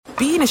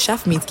being a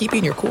chef means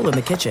keeping your cool in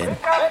the kitchen.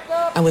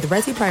 And with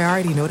Resi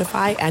Priority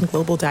Notify and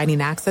Global Dining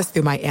Access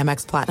through my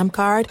Amex Platinum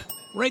card,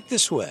 Right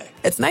this way.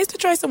 it's nice to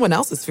try someone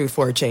else's food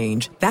for a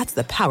change. That's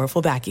the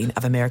powerful backing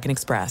of American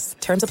Express.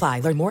 Terms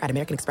apply. Learn more at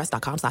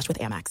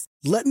americanexpress.com/withAmex.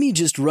 "Let me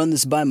just run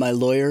this by my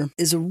lawyer"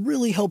 is a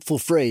really helpful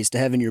phrase to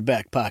have in your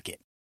back pocket.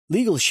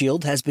 Legal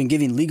Shield has been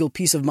giving legal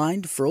peace of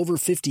mind for over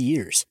 50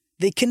 years.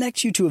 They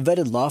connect you to a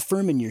vetted law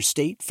firm in your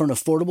state for an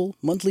affordable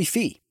monthly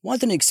fee.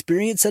 Want an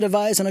experienced set of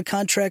eyes on a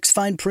contract's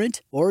fine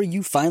print? Or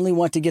you finally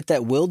want to get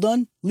that will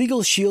done?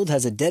 Legal Shield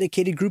has a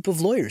dedicated group of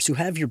lawyers who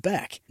have your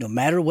back, no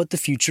matter what the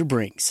future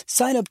brings.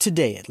 Sign up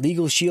today at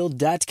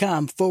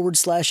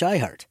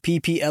LegalShield.com/iHeart.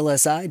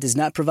 PPLSI does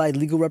not provide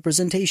legal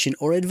representation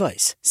or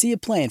advice. See a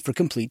plan for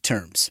complete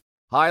terms.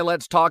 Hi,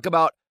 let's talk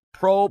about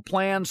Pro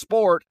Plan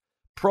Sport.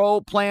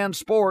 Pro Plan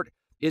Sport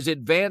is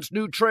advanced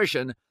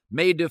nutrition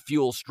made to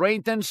fuel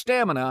strength and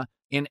stamina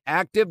in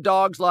active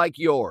dogs like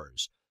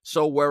yours.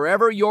 So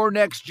wherever your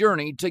next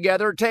journey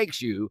together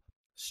takes you,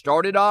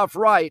 start it off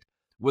right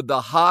with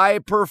the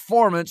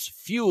high-performance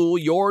fuel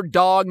your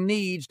dog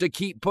needs to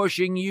keep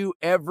pushing you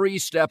every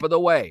step of the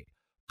way.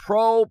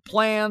 Pro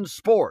Plan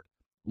Sport.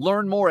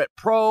 Learn more at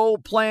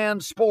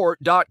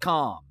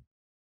ProPlansport.com.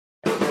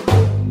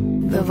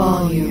 The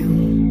volume.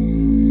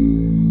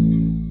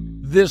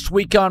 This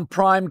week on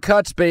Prime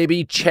Cuts,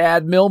 baby,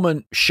 Chad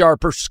Millman,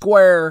 Sharper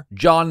Square,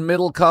 John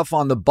Middlecuff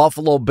on the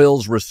Buffalo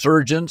Bills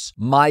resurgence,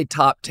 my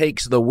top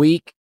takes of the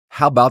week.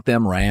 How about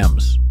them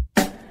Rams?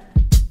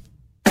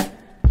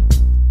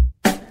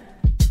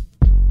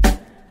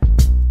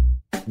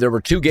 There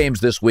were two games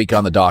this week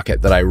on the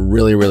docket that I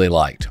really, really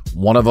liked.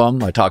 One of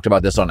them, I talked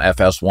about this on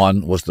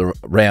FS1, was the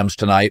Rams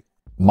tonight,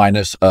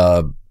 minus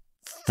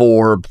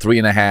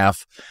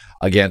 3.5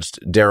 against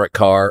Derek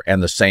Carr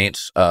and the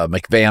Saints.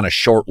 McVay on a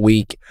short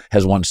week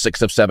has won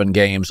 6 of 7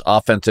 games.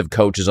 Offensive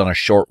coaches on a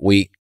short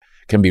week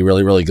can be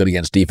really, really good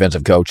against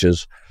defensive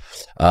coaches.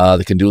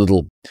 They can do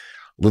little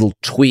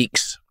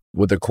tweaks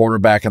with their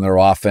quarterback and their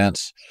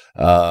offense.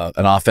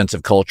 An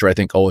offensive culture, I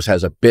think, always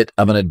has a bit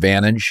of an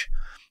advantage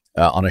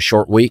on a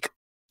short week,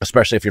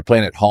 especially if you're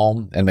playing at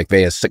home. And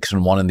McVay is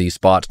 6-1 in these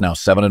spots, now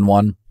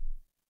 7-1.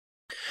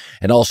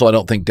 And also, I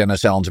don't think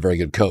Dennis Allen's a very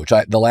good coach.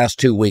 The last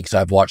 2 weeks,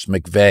 I've watched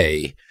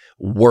McVay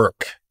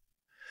work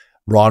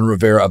Ron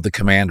Rivera of the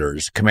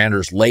Commanders.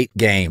 Commanders' late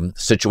game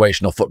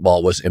situational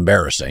football was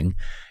embarrassing.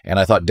 And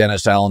I thought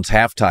Dennis Allen's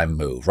halftime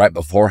move right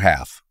before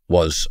half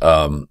was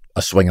a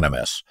swing and a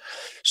miss.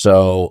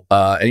 So,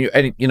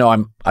 I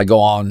go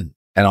on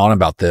and on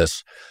about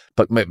this,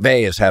 but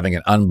McVay is having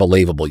an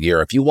unbelievable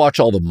year. If you watch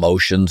all the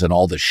motions and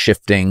all the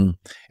shifting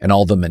and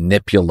all the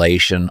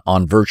manipulation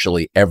on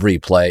virtually every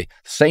play,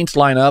 Saints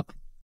line up,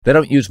 they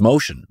don't use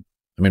motion.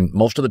 I mean,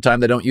 most of the time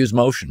they don't use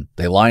motion.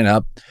 They line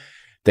up.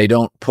 They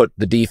don't put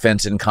the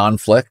defense in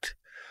conflict.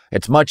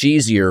 It's much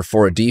easier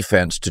for a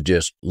defense to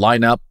just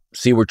line up,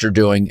 see what you're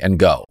doing, and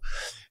go.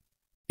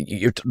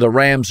 The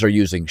Rams are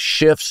using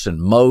shifts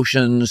and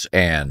motions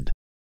and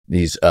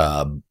these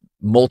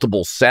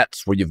multiple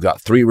sets where you've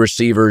got 3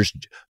 receivers,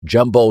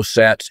 jumbo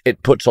sets.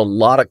 It puts a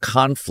lot of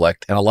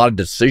conflict and a lot of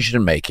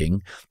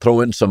decision-making.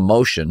 Throw in some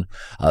motion.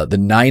 The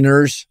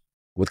Niners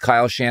with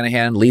Kyle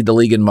Shanahan lead the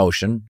league in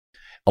motion,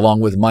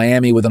 along with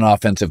Miami with an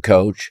offensive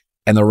coach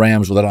and the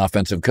Rams with an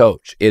offensive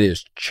coach. It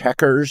is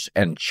checkers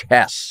and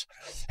chess.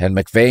 And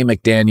McVay,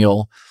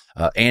 McDaniel,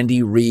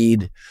 Andy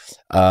Reid,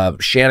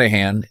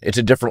 Shanahan, it's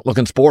a different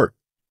looking sport.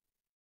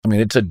 I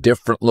mean, it's a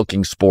different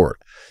looking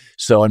sport.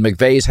 So, and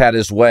McVay's had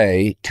his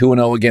way,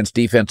 2-0 against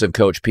defensive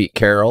coach Pete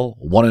Carroll,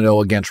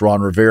 1-0 against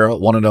Ron Rivera,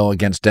 1-0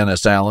 against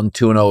Dennis Allen,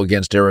 2-0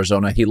 against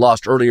Arizona. He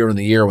lost earlier in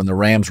the year when the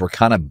Rams were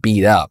kind of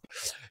beat up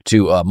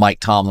to Mike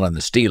Tomlin and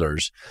the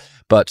Steelers.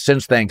 But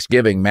since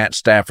Thanksgiving, Matt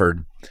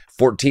Stafford,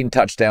 14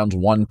 touchdowns,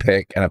 1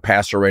 pick, and a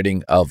passer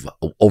rating of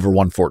over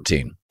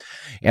 114.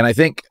 And I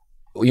think,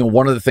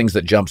 one of the things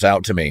that jumps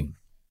out to me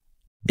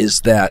is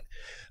that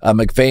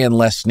McVay and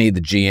Les Snead,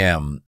 the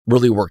GM,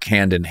 really work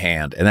hand in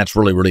hand, and that's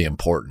really, really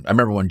important. I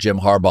remember when Jim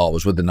Harbaugh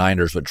was with the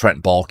Niners with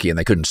Trent Baalke, and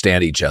they couldn't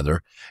stand each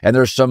other. And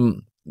there's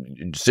some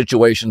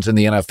situations in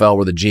the NFL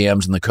where the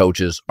GMs and the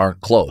coaches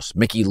aren't close.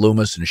 Mickey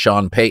Loomis and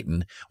Sean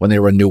Payton, when they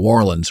were in New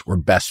Orleans, were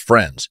best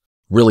friends.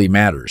 Really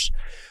matters.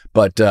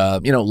 But,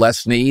 Les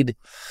Snead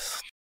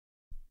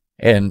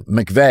and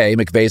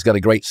McVay's got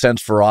a great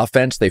sense for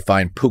offense. They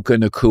find Puka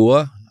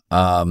Nacua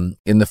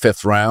in the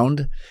 5th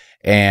round.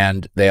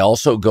 And they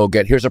also go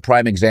here's a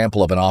prime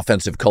example of an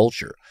offensive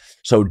culture.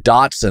 So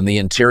Dotson, the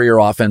interior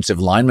offensive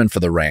lineman for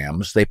the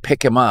Rams, they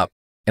pick him up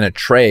in a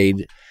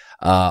trade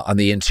on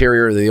the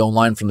interior of the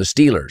O-line from the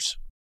Steelers.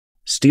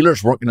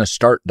 Steelers weren't going to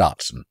start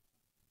Dotson,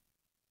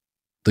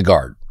 the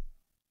guard.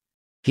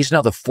 He's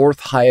now the 4th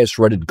highest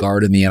rated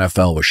guard in the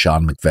NFL with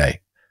Sean McVay.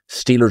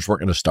 Steelers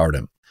weren't going to start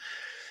him.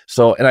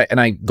 So,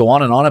 and I go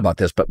on and on about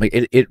this, but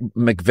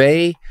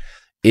McVay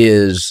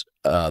is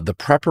the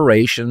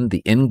preparation,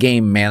 the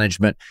in-game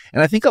management,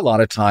 and I think a lot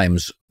of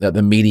times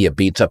the media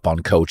beats up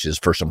on coaches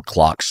for some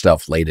clock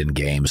stuff late in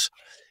games.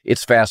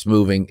 It's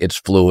fast-moving, it's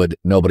fluid,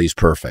 nobody's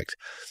perfect.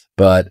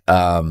 But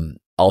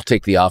I'll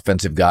take the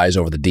offensive guys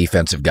over the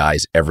defensive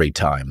guys every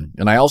time.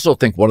 And I also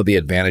think one of the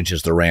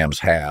advantages the Rams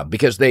have,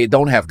 because they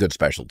don't have good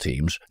special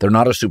teams, they're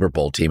not a Super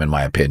Bowl team, in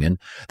my opinion.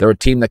 They're a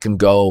team that can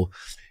go,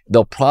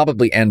 they'll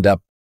probably end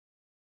up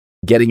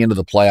getting into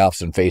the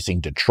playoffs and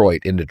facing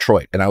Detroit in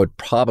Detroit. And I would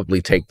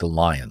probably take the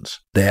Lions.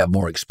 They have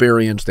more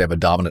experience. They have a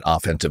dominant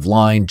offensive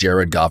line.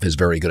 Jared Goff is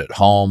very good at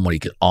home when he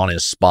gets on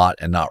his spot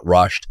and not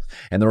rushed.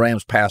 And the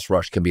Rams' pass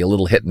rush can be a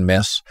little hit and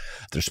miss.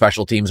 Their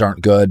special teams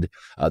aren't good.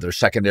 Their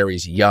secondary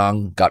is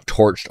young, got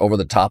torched over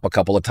the top a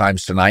couple of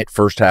times tonight,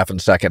 first half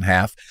and second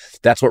half.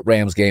 That's what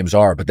Rams games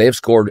are. But they've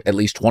scored at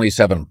least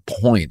 27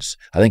 points,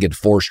 I think, in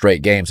 4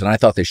 straight games. And I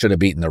thought they should have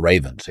beaten the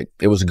Ravens.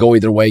 It was a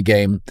go-either-way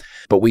game.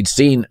 But we'd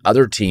seen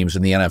other teams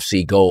in the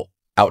NFC go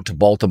out to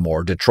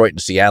Baltimore, Detroit,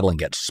 and Seattle and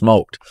get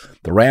smoked.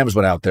 The Rams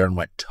went out there and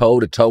went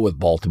toe-to-toe with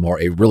Baltimore,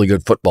 a really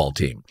good football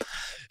team.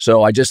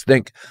 So I just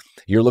think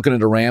you're looking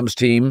at a Rams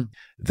team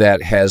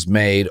that has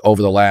made,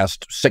 over the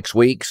last 6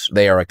 weeks,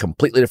 they are a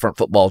completely different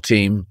football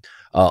team.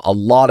 A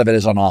lot of it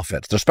is on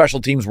offense. Their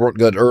special teams weren't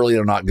good early.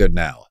 They're not good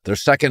now. Their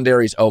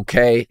secondary's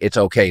okay. It's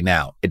okay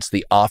now. It's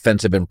the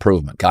offensive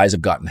improvement. Guys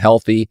have gotten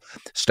healthy.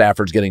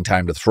 Stafford's getting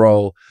time to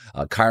throw.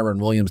 Kyron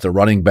Williams, the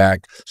running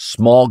back,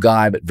 small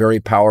guy, but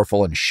very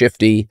powerful and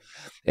shifty.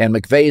 And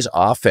McVay's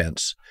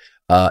offense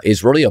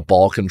is really a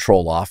ball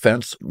control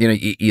offense. You know,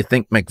 you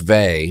think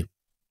McVay,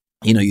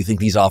 you think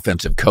these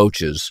offensive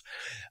coaches,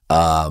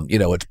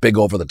 it's big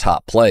over the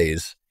top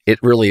plays. It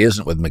really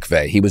isn't with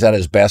McVay. He was at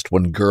his best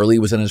when Gurley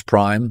was in his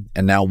prime,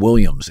 and now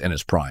Williams in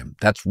his prime.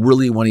 That's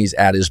really when he's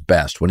at his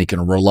best, when he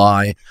can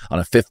rely on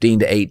a 15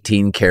 to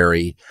 18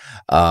 carry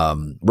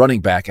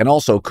running back. And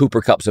also, Cooper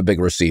Kupp's a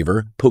big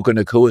receiver. Puka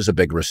Nacua is a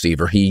big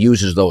receiver. He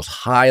uses those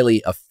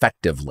highly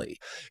effectively.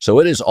 So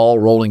it is all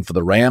rolling for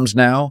the Rams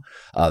now.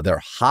 They're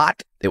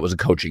hot. It was a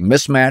coaching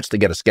mismatch. They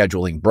get a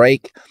scheduling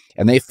break,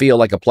 and they feel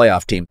like a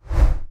playoff team.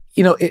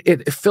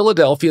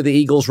 Philadelphia, the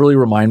Eagles really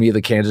remind me of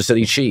the Kansas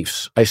City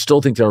Chiefs. I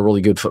still think they're a really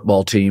good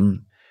football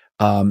team.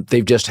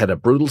 They've just had a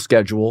brutal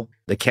schedule.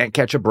 They can't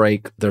catch a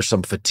break. There's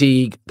some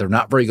fatigue. They're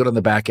not very good on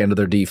the back end of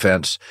their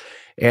defense.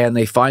 And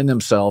they find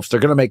themselves, they're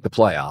going to make the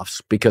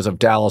playoffs because of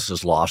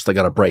Dallas's loss. They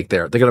got a break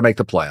there. They're going to make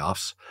the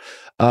playoffs.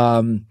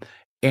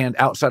 And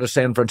outside of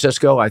San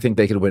Francisco, I think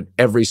they could win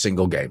every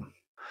single game.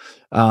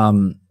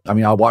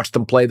 I watched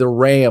them play the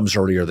Rams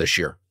earlier this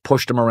year,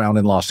 pushed them around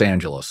in Los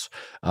Angeles.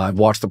 I've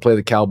watched them play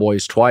the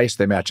Cowboys twice.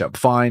 They match up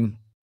fine.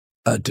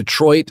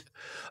 Detroit,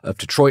 if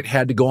Detroit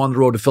had to go on the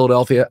road to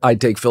Philadelphia,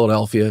 I'd take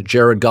Philadelphia.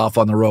 Jared Goff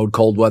on the road,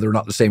 cold weather,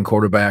 not the same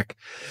quarterback.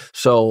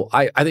 So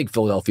I think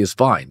Philadelphia's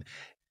fine.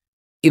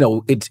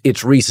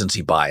 It's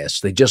recency bias.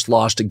 They just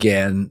lost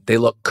again. They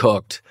look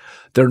cooked.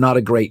 They're not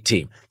a great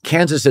team.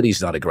 Kansas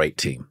City's not a great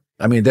team.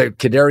 I mean,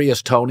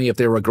 Kadarius Toney, if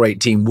they were a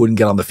great team, wouldn't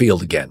get on the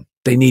field again.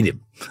 They need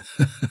him.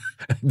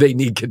 They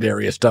need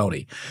Kadarius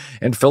Toney.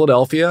 And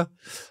Philadelphia,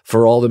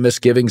 for all the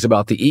misgivings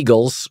about the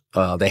Eagles,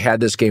 they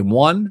had this game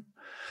won.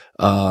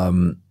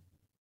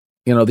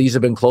 These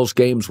have been close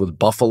games with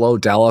Buffalo.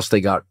 Dallas, they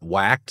got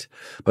whacked,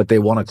 but they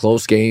won a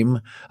close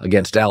game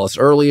against Dallas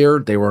earlier.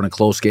 They were in a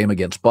close game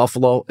against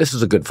Buffalo. This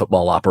is a good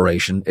football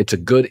operation. It's a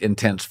good,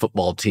 intense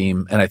football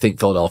team, and I think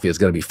Philadelphia is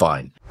going to be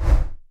fine.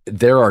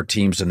 There are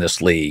teams in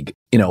this league,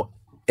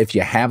 if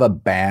you have a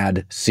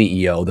bad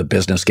CEO, the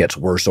business gets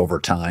worse over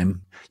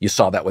time. You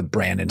saw that with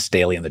Brandon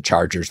Staley and the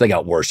Chargers. They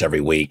got worse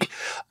every week.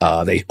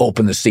 They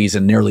opened the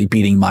season nearly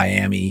beating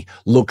Miami,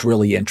 looked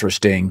really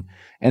interesting,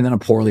 and then a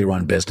poorly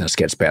run business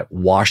gets bad.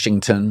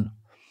 Washington,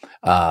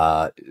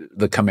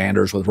 the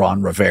Commanders with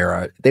Ron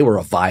Rivera, they were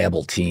a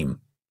viable team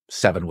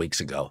 7 weeks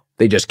ago.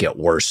 They just get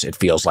worse, it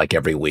feels like,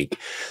 every week.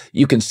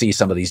 You can see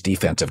some of these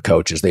defensive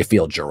coaches, they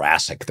feel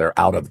Jurassic. They're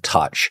out of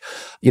touch.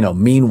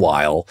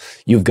 Meanwhile,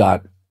 you've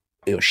got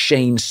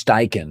Shane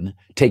Steichen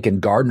taking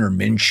Gardner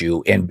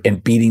Minshew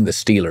and beating the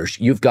Steelers.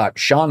 You've got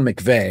Sean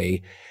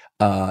McVay.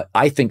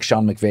 I think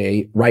Sean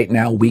McVay right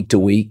now, week to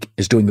week,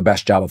 is doing the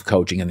best job of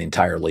coaching in the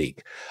entire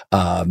league.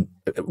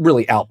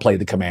 Really outplayed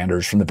the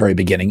Commanders from the very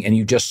beginning. And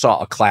you just saw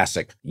a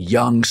classic,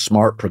 young,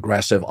 smart,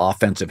 progressive,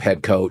 offensive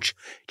head coach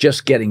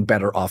just getting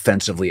better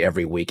offensively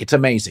every week. It's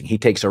amazing. He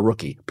takes a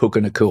rookie,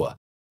 Puka Nacua.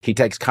 He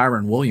takes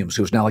Kyron Williams,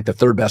 who's now like the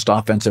 3rd best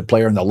offensive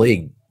player in the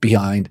league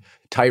behind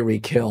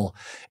Tyreek Hill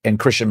and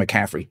Christian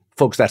McCaffrey.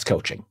 Folks, that's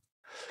coaching.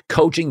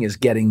 Coaching is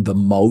getting the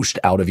most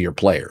out of your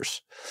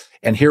players.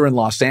 And here in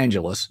Los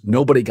Angeles,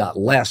 nobody got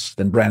less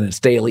than Brandon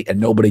Staley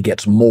and nobody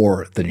gets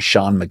more than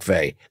Sean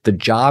McVay. The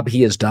job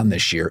he has done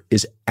this year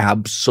is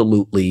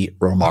absolutely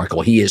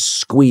remarkable. He is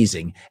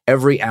squeezing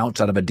every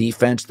ounce out of a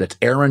defense that's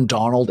Aaron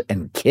Donald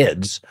and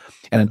kids,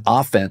 and an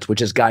offense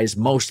which is guys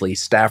mostly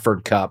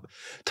Stafford, Kupp,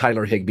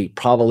 Tyler Higbee,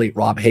 probably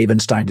Rob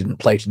Havenstein didn't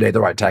play today, the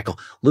right tackle,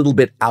 a little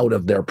bit out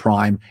of their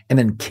prime, and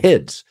then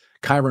kids,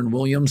 Kyron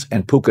Williams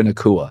and Puka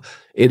Nacua.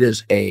 It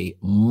is a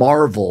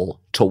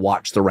marvel to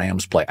watch the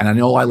Rams play. And I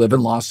know I live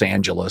in Los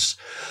Angeles,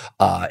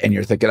 and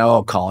you're thinking,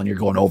 oh, Colin, you're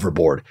going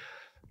overboard.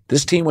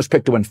 This team was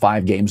picked to win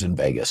 5 games in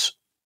Vegas,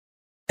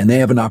 and they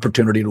have an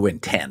opportunity to win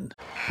 10.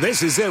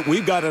 This is it.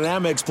 We've got an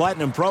Amex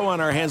Platinum Pro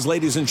on our hands,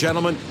 ladies and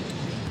gentlemen.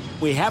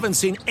 We haven't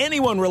seen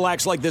anyone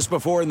relax like this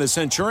before in the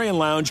Centurion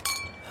Lounge.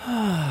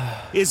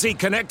 Is he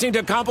connecting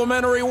to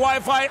complimentary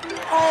Wi-Fi?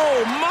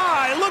 Oh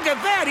my, look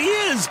at that, he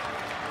is!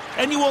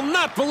 And you will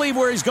not believe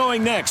where he's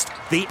going next.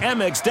 The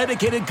Amex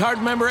dedicated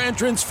card member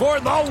entrance for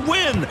the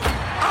win.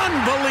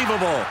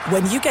 Unbelievable.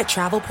 When you get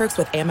travel perks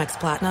with Amex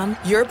Platinum,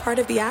 you're part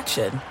of the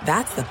action.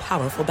 That's the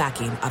powerful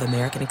backing of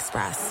American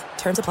Express.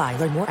 Terms apply.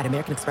 Learn more at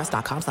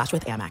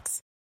americanexpress.com/withAmex.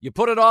 You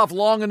put it off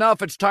long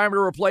enough, it's time to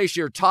replace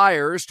your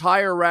tires.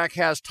 Tire Rack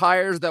has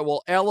tires that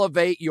will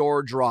elevate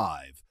your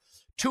drive.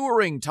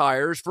 Touring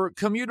tires for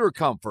commuter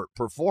comfort,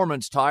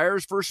 performance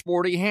tires for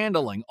sporty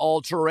handling,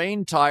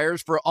 all-terrain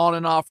tires for on-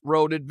 and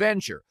off-road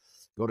adventure.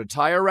 Go to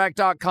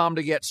TireRack.com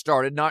to get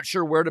started. Not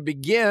sure where to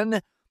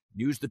begin?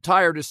 Use the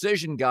Tire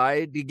Decision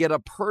Guide to get a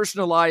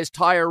personalized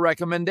tire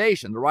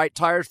recommendation, the right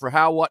tires for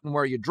how, what, and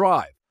where you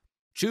drive.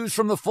 Choose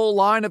from the full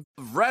line of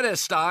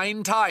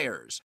Vredestein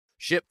tires.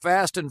 Ship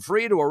fast and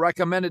free to a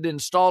recommended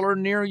installer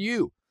near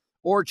you.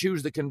 Or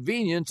choose the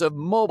convenience of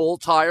mobile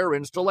tire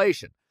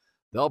installation.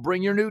 They'll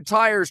bring your new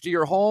tires to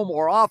your home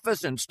or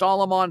office, install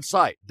them on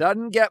site.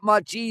 Doesn't get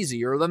much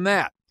easier than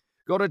that.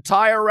 Go to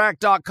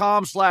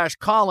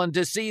TireRack.com/Colin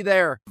to see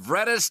their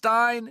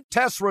Vredestein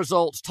test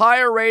results,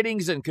 tire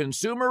ratings, and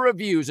consumer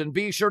reviews, and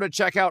be sure to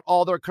check out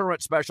all their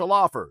current special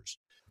offers.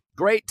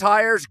 Great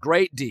tires,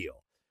 great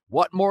deal.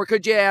 What more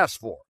could you ask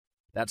for?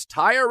 That's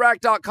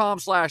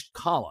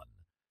TireRack.com/Colin.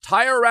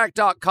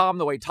 TireRack.com,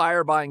 the way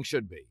tire buying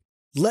should be.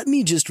 "Let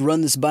me just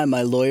run this by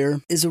my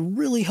lawyer" is a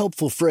really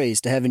helpful phrase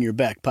to have in your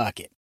back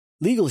pocket.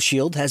 Legal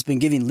Shield has been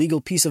giving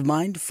legal peace of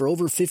mind for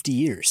over 50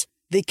 years.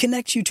 They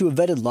connect you to a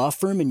vetted law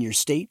firm in your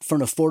state for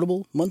an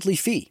affordable monthly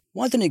fee.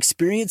 Want an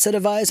experienced set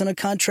of eyes on a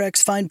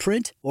contract's fine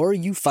print? Or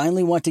you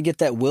finally want to get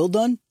that will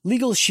done?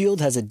 Legal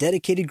Shield has a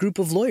dedicated group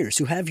of lawyers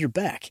who have your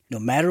back, no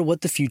matter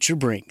what the future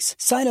brings.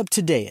 Sign up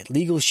today at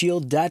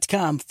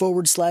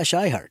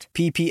LegalShield.com/iHeart.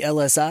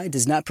 PPLSI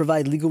does not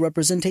provide legal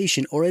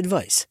representation or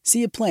advice.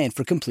 See a plan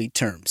for complete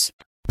terms.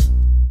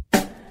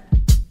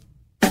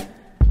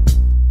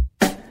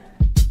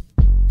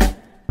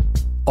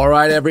 All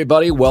right,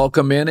 everybody,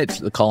 welcome in. It's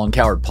the Colin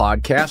Cowherd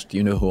podcast.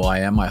 You know who I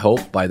am, I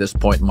hope, by this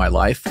point in my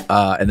life.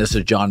 And this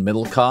is John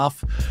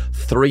Middlecoff,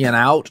 3 and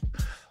Out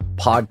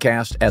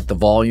podcast at the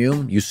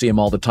Volume. You see him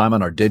all the time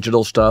on our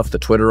digital stuff, the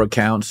Twitter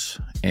accounts,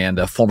 and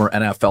a former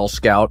NFL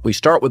scout. We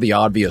start with the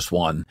obvious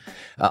one.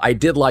 I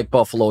did like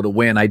Buffalo to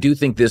win. I do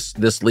think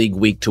this league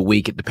week to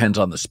week, it depends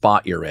on the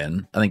spot you're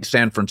in. I think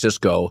San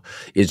Francisco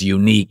is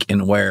unique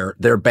in where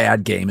their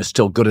bad game is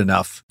still good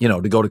enough,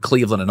 to go to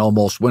Cleveland and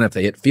almost win if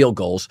they hit field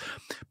goals.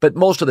 But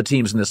most of the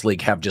teams in this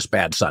league have just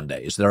bad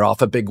Sundays. They're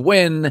off a big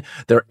win.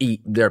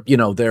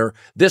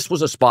 This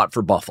was a spot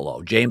for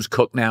Buffalo. James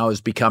Cook now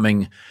is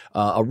becoming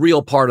a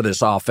real part of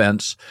this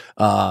offense.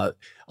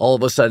 All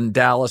of a sudden,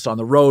 Dallas on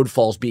the road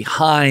falls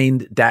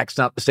behind. Dak's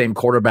not the same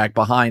quarterback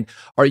behind.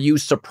 Are you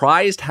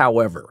surprised,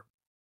 however,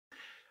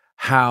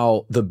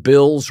 how the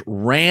Bills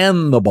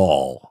ran the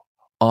ball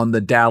on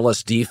the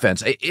Dallas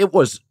defense? I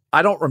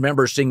don't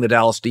remember seeing the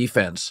Dallas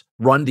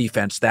run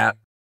defense that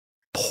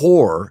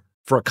poor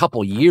for a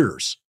couple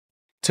years.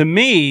 To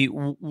me,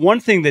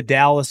 one thing that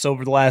Dallas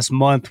over the last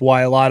month,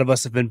 why a lot of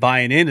us have been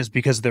buying in, is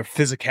because of their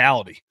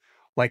physicality,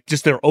 like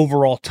just their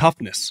overall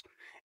toughness.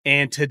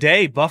 And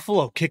today,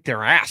 Buffalo kicked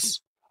their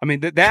ass. I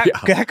mean,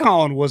 that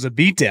Colin was a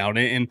beatdown.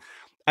 And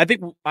I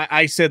think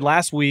I said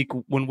last week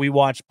when we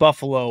watched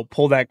Buffalo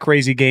pull that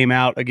crazy game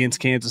out against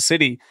Kansas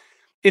City,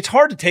 it's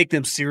hard to take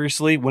them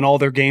seriously when all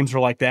their games are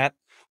like that.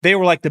 They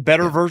were like the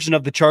better version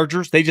of the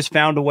Chargers. They just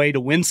found a way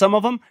to win some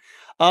of them.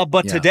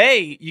 But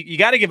today, you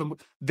got to give them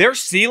their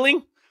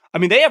ceiling. I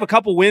mean, they have a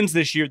couple wins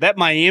this year. That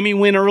Miami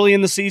win early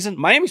in the season,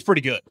 Miami's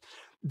pretty good.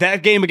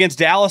 That game against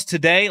Dallas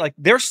today, like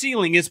their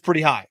ceiling is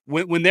pretty high.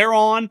 When they're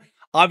on,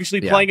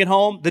 obviously playing at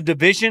home, the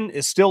division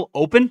is still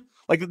open.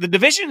 Like the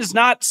division is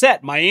not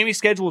set. Miami's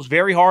schedule is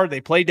very hard.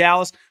 They play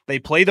Dallas, they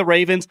play the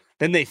Ravens,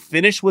 then they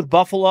finish with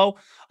Buffalo.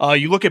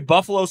 You look at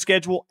Buffalo's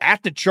schedule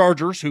at the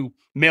Chargers, who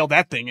mailed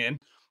that thing in,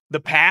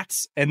 the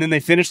Pats, and then they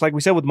finish, like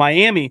we said, with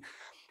Miami.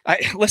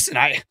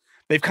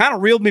 They've kind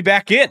of reeled me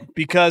back in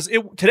because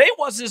today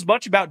wasn't as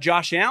much about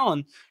Josh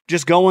Allen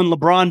just going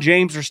LeBron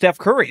James or Steph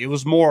Curry. It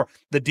was more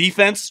the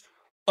defense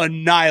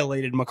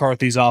annihilated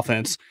McCarthy's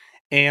offense.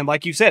 And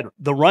like you said,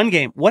 the run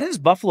game, what has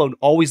Buffalo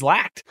always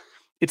lacked?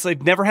 It's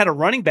they've never had a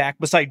running back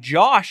beside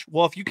Josh.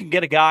 Well, if you can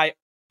get a guy,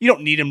 you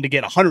don't need him to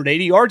get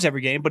 180 yards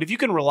every game, but if you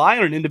can rely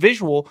on an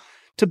individual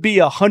to be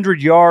a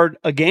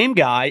 100-yard-a-game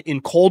guy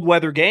in cold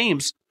weather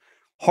games,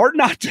 hard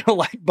not to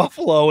like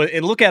Buffalo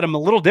and look at him a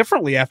little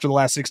differently after the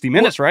last 60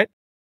 minutes, right?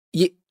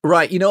 Yeah,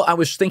 right. I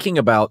was thinking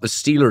about the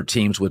Steeler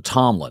teams with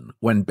Tomlin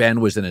when Ben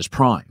was in his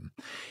prime.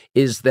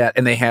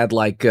 And they had a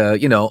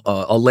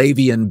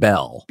Le'Veon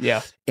Bell.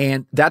 Yeah.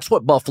 And that's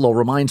what Buffalo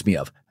reminds me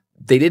of.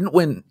 They didn't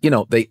win,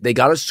 they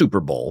got a Super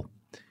Bowl,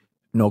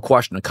 no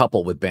question, a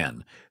couple with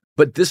Ben.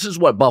 But this is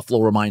what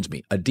Buffalo reminds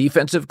me. A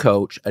defensive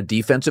coach, a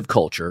defensive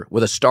culture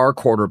with a star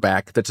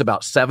quarterback that's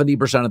about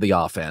 70% of the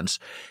offense.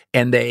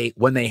 And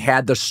when they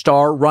had the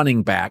star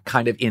running back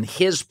kind of in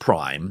his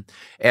prime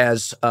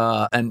as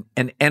an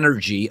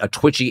energy, a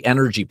twitchy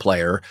energy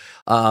player,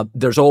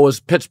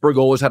 Pittsburgh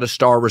always had a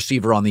star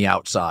receiver on the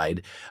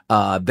outside.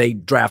 They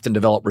draft and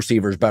develop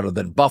receivers better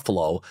than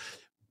Buffalo.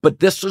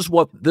 But this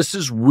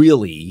is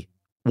really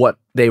what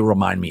they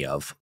remind me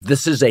of.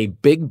 This is a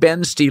Big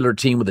Ben Steeler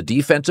team with a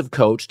defensive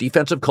coach,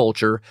 defensive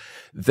culture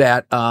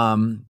that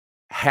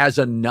has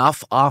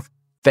enough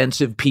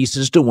offensive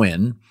pieces to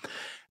win.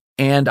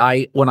 And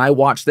when I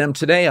watch them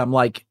today, I'm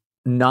like,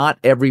 not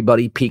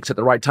everybody peaks at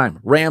the right time.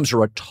 Rams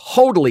are a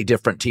totally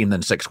different team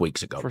than 6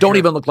 weeks ago. Don't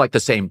even look like the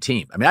same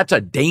team. I mean, that's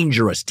a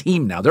dangerous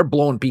team now. They're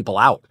blowing people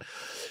out.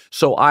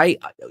 So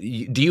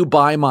do you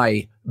buy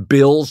my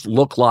Bills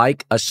look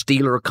like a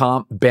Steeler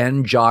comp,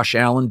 Josh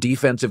Allen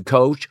defensive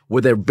coach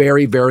with a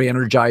very, very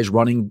energized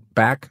running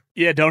back?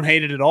 Yeah, don't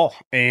hate it at all.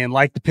 And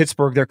like the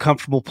Pittsburgh, they're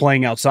comfortable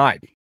playing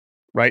outside,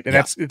 right? And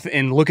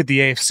and look at the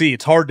AFC.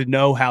 It's hard to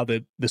know how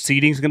the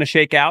seeding is going to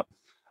shake out,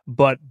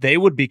 but they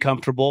would be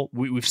comfortable.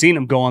 We've seen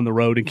them go on the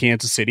road in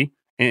Kansas City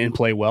and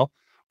play well,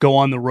 go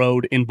on the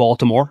road in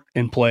Baltimore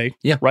and play,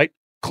 right?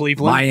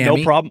 Cleveland, Miami.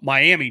 no problem.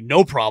 Miami,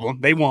 no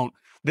problem. They won't.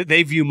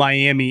 They view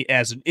Miami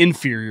as an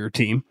inferior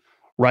team,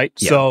 right?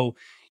 Yeah. So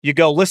you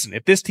go, listen,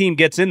 if this team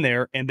gets in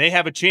there and they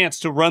have a chance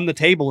to run the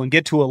table and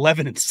get to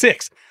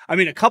 11-6, I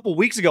mean, a couple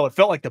weeks ago, it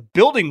felt like the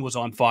building was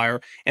on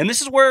fire. And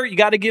this is where you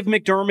got to give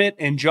McDermott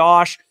and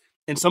Josh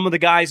and some of the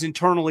guys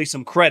internally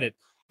some credit.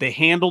 They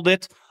handled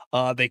it.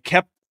 They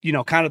kept,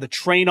 kind of the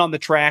train on the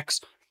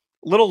tracks.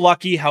 A little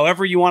lucky,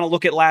 however you want to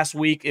look at last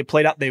week. It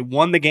played out. They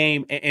won the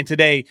game. And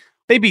today,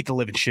 they beat the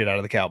living shit out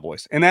of the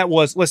Cowboys. And that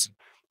was, listen,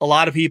 a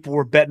lot of people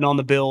were betting on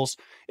the Bills.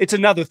 It's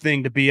another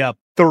thing to be up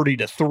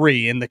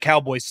 30-3, and the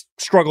Cowboys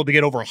struggled to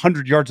get over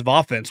 100 yards of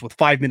offense with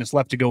 5 minutes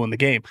left to go in the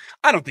game.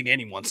 I don't think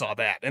anyone saw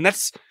that. And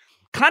that's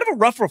kind of a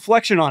rough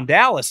reflection on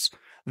Dallas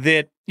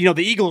that, the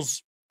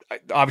Eagles,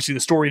 obviously the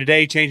story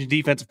today, changing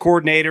defensive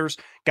coordinators,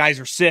 guys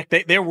are sick.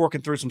 They're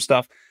working through some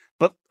stuff.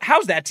 But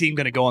how's that team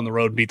going to go on the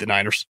road and beat the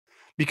Niners?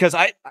 Because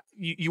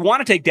you want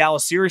to take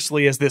Dallas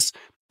seriously as this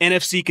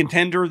NFC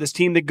contender, this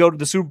team that go to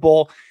the Super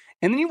Bowl.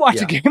 And then you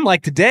watch a game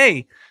like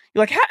today,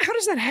 you're like, how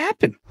does that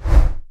happen?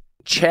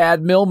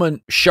 Chad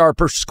Millman,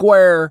 sharper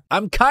square.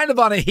 I'm kind of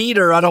on a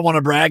heater. I don't want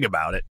to brag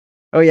about it.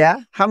 Oh,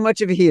 yeah? How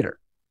much of a heater?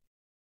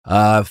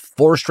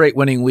 4 straight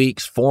winning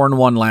weeks,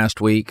 4-1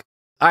 last week.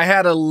 I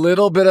had a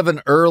little bit of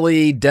an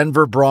early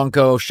Denver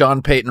Bronco,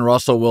 Sean Payton,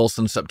 Russell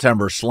Wilson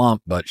September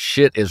slump, but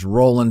shit is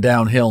rolling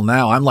downhill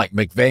now. I'm like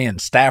McVay and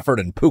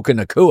Stafford and Puka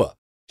Nacua.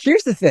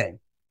 Here's the thing.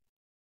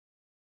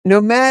 No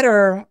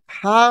matter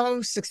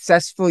how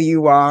successful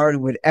you are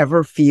in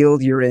whatever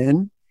field you're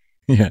in,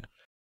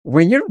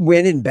 when you're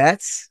winning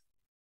bets,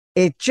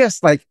 it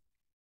just like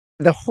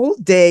the whole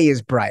day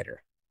is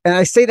brighter. And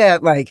I say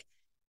that like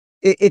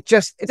it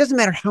doesn't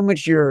matter how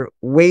much you're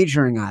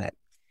wagering on it.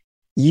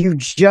 You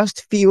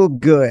just feel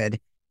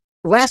good.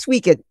 Last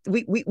week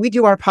we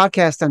do our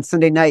podcast on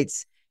Sunday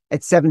nights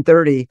at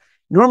 7:30.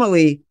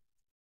 Normally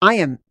I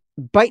am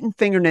biting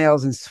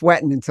fingernails and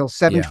sweating until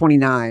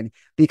 7:29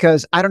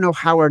 because I don't know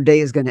how our day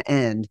is going to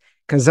end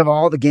because of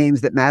all the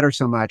games that matter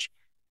so much.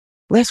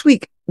 Last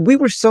week, we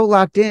were so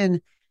locked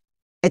in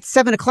at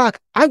 7:00.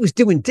 I was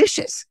doing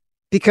dishes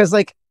because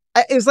it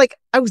was like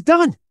I was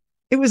done.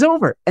 It was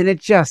over. And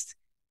it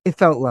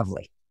felt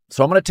lovely.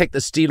 So I'm going to take the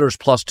Steelers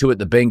 +2 at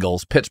the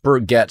Bengals.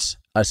 Pittsburgh gets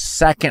a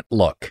second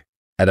look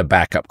at a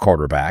backup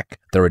quarterback.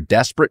 They're a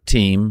desperate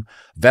team.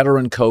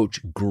 Veteran coach,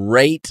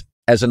 great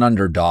as an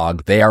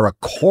underdog. They are a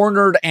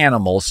cornered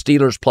animal.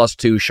 Steelers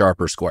 +2,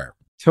 sharper square.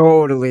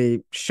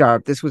 Totally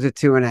sharp. This was a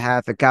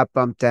 2.5. It got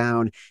bumped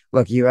down.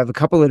 Look, you have a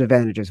couple of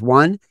advantages.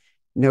 1,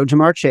 no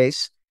Jamar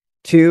Chase.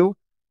 2,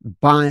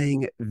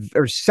 buying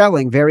or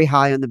selling very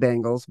high on the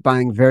Bengals,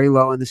 buying very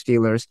low on the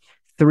Steelers.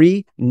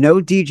 3, no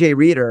DJ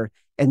Reader.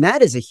 And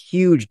that is a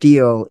huge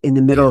deal in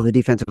the middle of the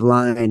defensive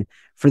line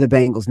for the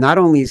Bengals. Not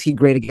only is he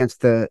great against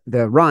the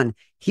run,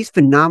 he's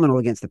phenomenal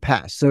against the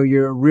pass. So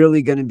you're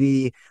really going to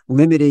be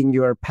limiting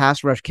your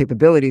pass rush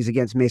capabilities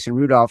against Mason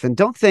Rudolph. And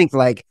don't think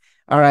like,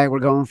 all right, we're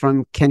going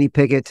from Kenny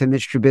Pickett to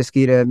Mitch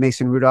Trubisky to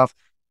Mason Rudolph.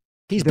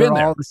 He's been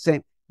there. All the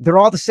same. They're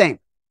all the same.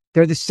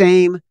 They're the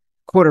same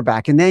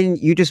quarterback. And then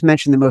you just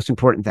mentioned the most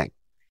important thing.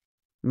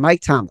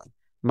 Mike Tomlin.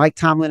 Mike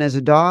Tomlin as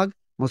a dog,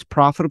 most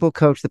profitable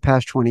coach the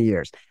past 20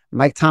 years.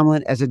 Mike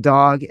Tomlin as a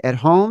dog at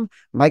home,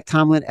 Mike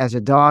Tomlin as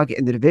a dog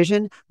in the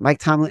division, Mike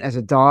Tomlin as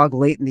a dog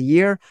late in the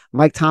year,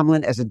 Mike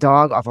Tomlin as a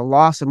dog off a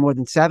loss of more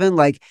than 7.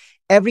 Like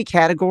every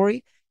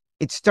category,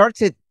 it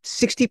starts at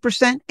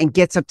 60% and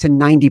gets up to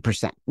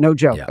 90%. No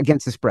joke,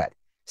 against the spread.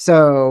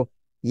 So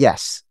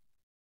yes,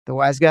 the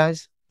wise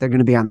guys, they're going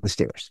to be on the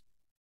Steelers.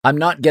 I'm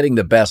not getting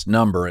the best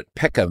number at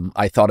Pick'em.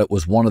 I thought it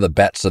was one of the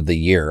bets of the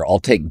year. I'll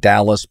take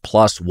Dallas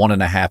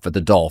 +1.5 at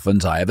the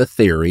Dolphins. I have a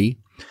theory.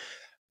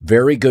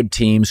 Very good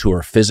teams who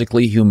are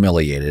physically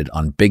humiliated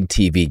on big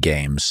TV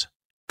games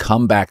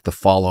come back the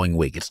following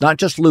week. It's not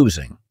just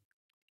losing.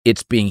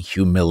 it's being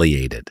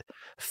humiliated,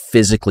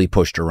 physically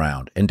pushed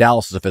around. And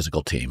Dallas is a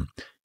physical team.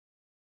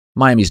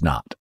 Miami's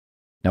not.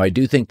 Now, I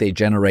do think they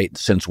generate,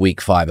 since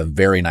week 5, a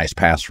very nice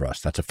pass rush.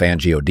 That's a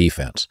Fangio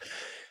defense.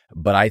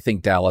 But I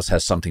think Dallas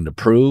has something to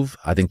prove.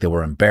 I think they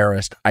were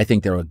embarrassed. I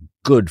think they're a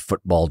good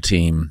football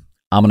team.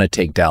 I'm going to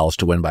take Dallas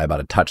to win by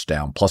about a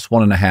touchdown. Plus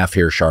 1.5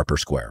 here, sharp or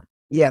square.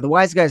 Yeah, the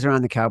wise guys are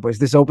on the Cowboys.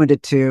 This opened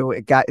at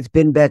 2. It's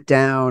been bet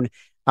down.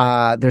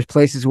 There's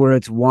places where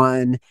it's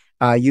 1.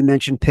 You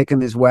mentioned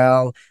Pick'em as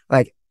well.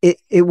 Like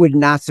it would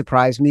not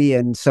surprise me,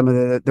 and some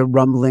of the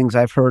rumblings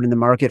I've heard in the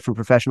market from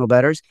professional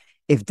bettors,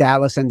 if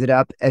Dallas ended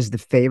up as the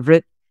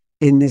favorite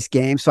in this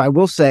game. So I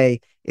will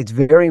say it's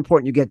very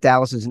important you get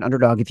Dallas as an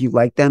underdog if you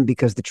like them,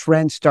 because the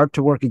trends start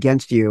to work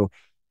against you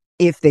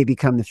if they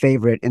become the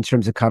favorite in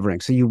terms of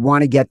covering. So you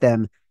want to get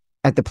them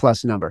at the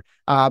plus number.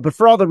 But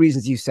for all the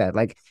reasons you said,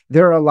 like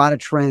there are a lot of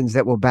trends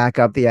that will back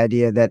up the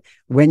idea that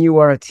when you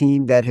are a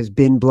team that has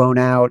been blown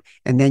out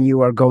and then you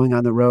are going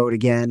on the road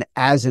again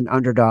as an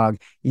underdog,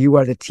 you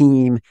are the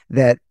team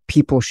that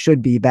people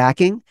should be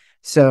backing.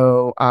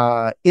 So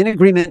in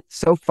agreement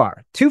so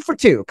far. 2 for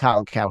 2,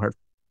 Colin Cowherd.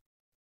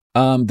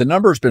 The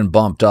number's been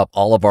bumped up.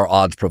 All of our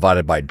odds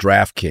provided by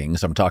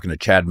DraftKings. I'm talking to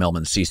Chad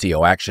Millman,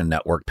 CCO Action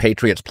Network.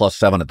 Patriots plus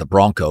 7 at the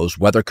Broncos.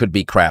 Weather could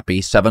be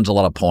crappy. 7's a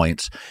lot of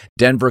points.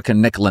 Denver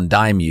can nickel and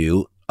dime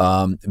you.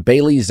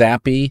 Bailey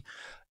Zappi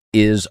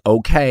is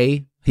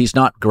okay. He's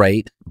not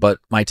great, but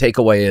my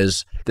takeaway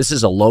is this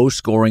is a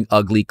low-scoring,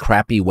 ugly,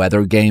 crappy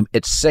weather game.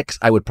 At 6,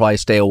 I would probably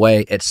stay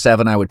away. At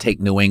 7, I would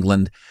take New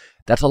England.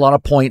 That's a lot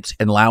of points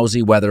in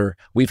lousy weather.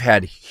 We've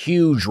had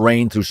huge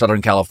rain through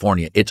Southern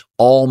California. It's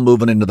all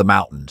moving into the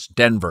mountains.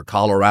 Denver,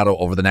 Colorado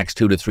over the next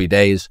 2 to 3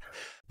 days.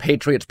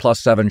 Patriots plus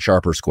 7,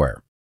 sharp or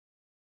square?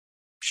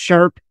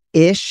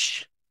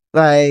 Sharp-ish.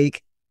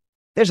 Like,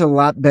 there's a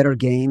lot better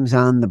games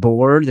on the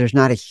board. There's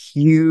not a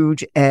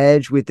huge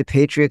edge with the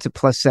Patriots at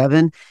plus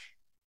 7.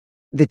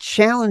 The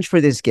challenge for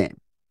this game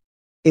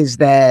is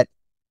that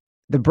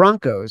the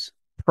Broncos,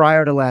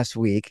 prior to last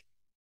week,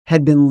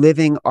 had been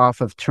living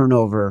off of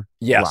turnover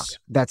luck.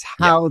 That's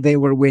how they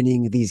were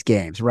winning these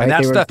games, right? And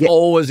that stuff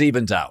always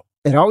evens out.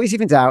 It always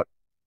evens out,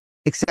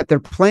 except they're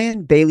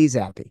playing Bailey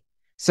Zappi.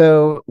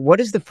 So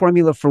what is the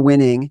formula for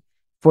winning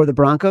for the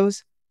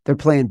Broncos? They're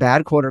playing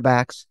bad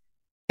quarterbacks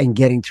and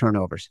getting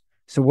turnovers.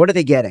 So what are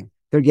they getting?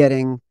 They're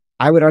getting,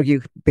 I would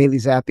argue, Bailey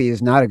Zappi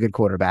is not a good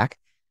quarterback,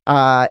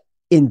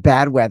 in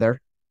bad weather,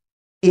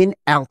 in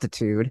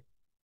altitude,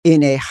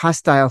 in a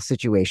hostile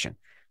situation.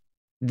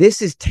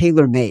 This is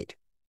tailor-made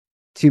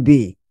to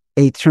be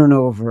a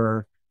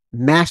turnover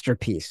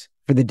masterpiece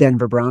for the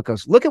Denver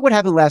Broncos. Look at what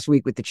happened last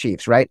week with the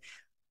Chiefs, right?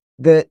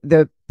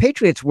 The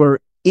Patriots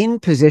were in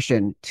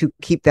position to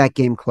keep that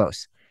game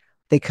close.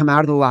 They come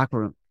out of the locker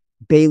room.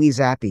 Bailey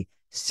Zappi,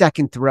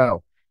 second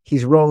throw.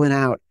 He's rolling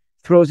out,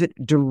 throws it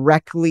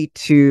directly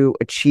to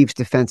a Chiefs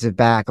defensive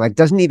back. Like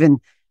there's not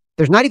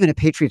even a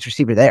Patriots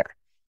receiver there.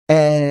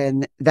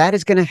 And that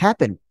is going to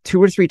happen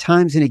 2 or 3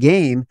 times in a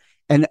game.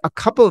 And a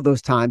couple of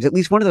those times, at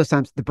least one of those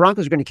times, the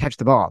Broncos are going to catch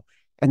the ball.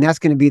 And that's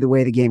going to be the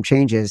way the game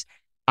changes.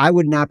 I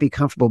would not be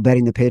comfortable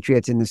betting the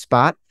Patriots in this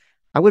spot.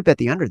 I would bet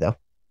the under, though.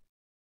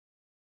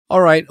 All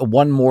right,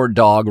 one more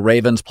dog.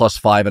 Ravens plus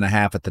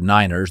 5.5 at the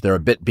Niners. They're a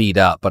bit beat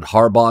up, but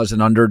Harbaugh's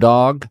an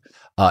underdog.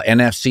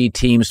 NFC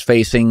teams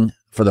facing,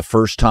 for the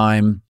first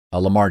time,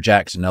 Lamar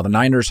Jackson. Now, the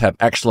Niners have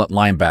excellent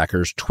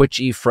linebackers.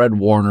 Twitchy, Fred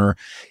Warner.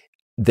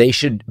 They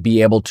should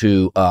be able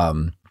to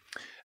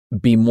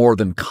be more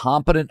than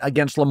competent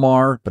against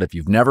Lamar, but if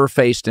you've never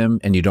faced him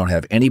and you don't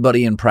have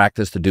anybody in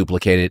practice to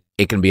duplicate it,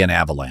 it can be an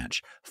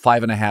avalanche.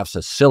 5.5 is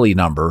a silly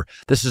number.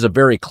 This is a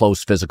very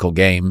close physical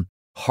game.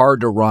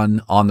 Hard to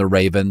run on the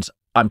Ravens.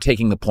 I'm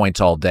taking the points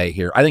all day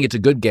here. I think it's a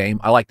good game.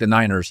 I like the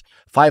Niners.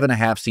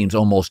 5.5 seems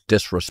almost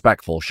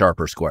disrespectful, sharp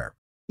or square.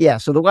 Yeah,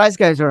 so the wise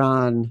guys are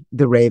on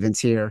the Ravens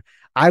here.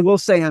 I will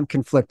say I'm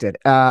conflicted.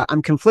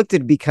 I'm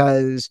conflicted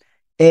because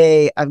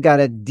I've got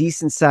a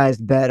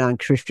decent-sized bet on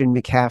Christian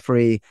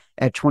McCaffrey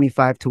at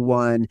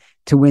 25-1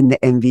 to win the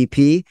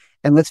MVP.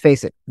 And let's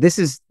face it, this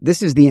is the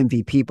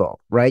MVP bowl,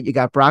 right? You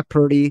got Brock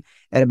Purdy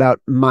at about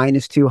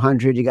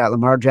 -200. You got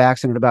Lamar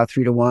Jackson at about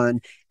 3-1.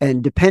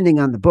 And depending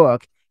on the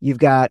book, you've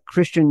got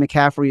Christian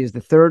McCaffrey as the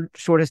 3rd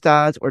shortest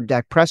odds, or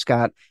Dak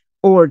Prescott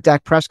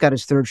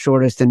is 3rd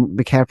shortest and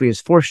McCaffrey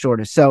is 4th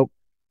shortest. So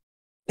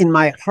in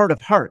my heart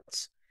of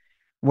hearts,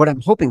 what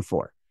I'm hoping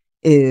for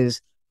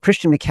is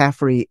Christian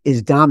McCaffrey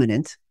is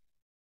dominant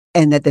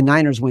and that the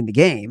Niners win the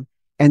game.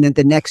 And then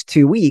the next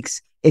 2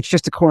 weeks, it's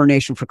just a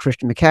coronation for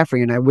Christian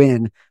McCaffrey and I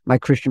win my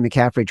Christian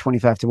McCaffrey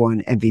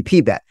 25-1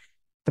 MVP bet.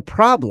 The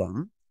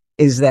problem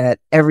is that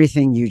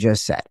everything you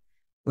just said,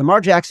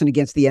 Lamar Jackson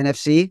against the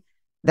NFC,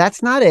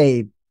 that's not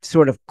a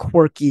sort of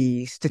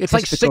quirky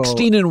statistical... It's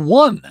like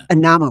 16-1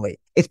 anomaly.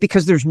 It's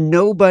because there's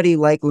nobody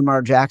like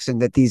Lamar Jackson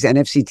that these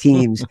NFC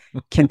teams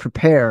can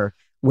prepare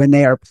when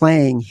they are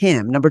playing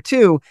him. Number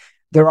 2,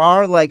 there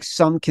are like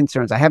some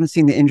concerns. I haven't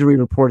seen the injury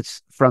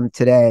reports from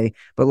today,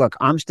 but look,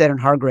 Armstead and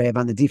Hargrave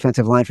on the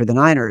defensive line for the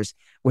Niners,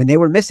 when they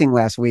were missing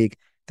last week,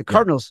 the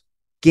Cardinals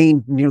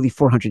gained nearly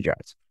 400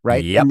 yards,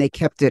 right? Yep. And they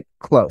kept it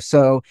close.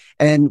 So,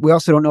 and we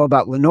also don't know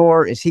about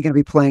Lenore. Is he going to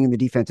be playing in the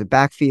defensive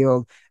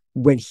backfield?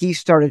 When he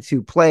started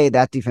to play,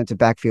 that defensive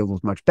backfield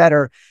was much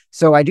better.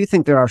 So I do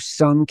think there are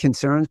some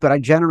concerns, but I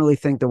generally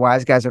think the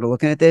wise guys are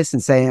looking at this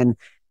and saying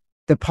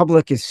the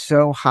public is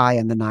so high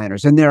on the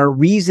Niners, and there are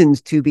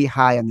reasons to be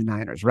high on the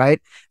Niners,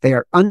 right? They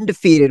are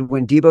undefeated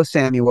when Deebo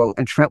Samuel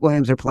and Trent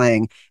Williams are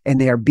playing,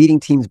 and they are beating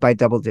teams by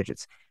double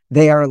digits.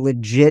 They are a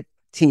legit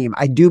team.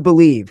 I do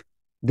believe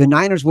the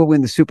Niners will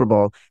win the Super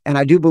Bowl, and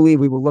I do believe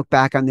we will look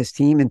back on this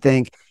team and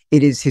think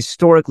it is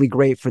historically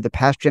great for the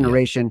past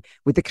generation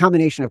with the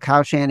combination of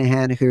Kyle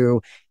Shanahan,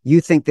 who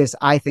you think this,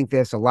 I think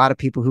this, a lot of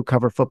people who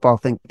cover football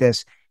think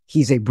this.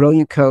 He's a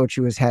brilliant coach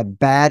who has had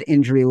bad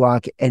injury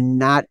luck and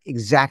not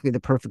exactly the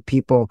perfect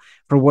people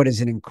for what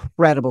is an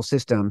incredible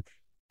system.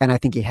 And I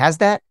think he has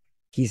that.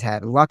 He's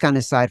had luck on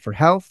his side for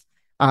health.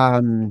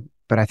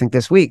 But I think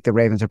this week the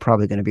Ravens are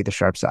probably going to be the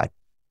sharp side.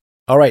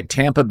 All right,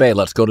 Tampa Bay,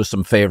 let's go to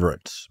some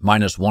favorites.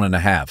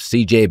 -1.5.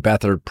 CJ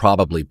Beathard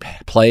probably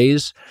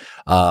plays.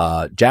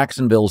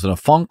 Jacksonville's in a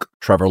funk.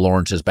 Trevor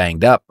Lawrence is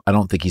banged up. I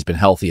don't think he's been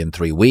healthy in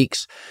 3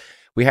 weeks.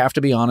 We have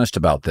to be honest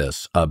about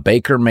this.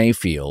 Baker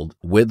Mayfield,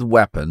 with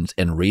weapons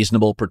and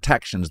reasonable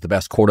protection, is the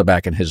best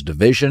quarterback in his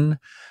division.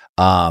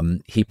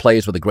 He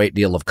plays with a great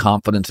deal of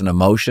confidence and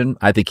emotion.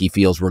 I think he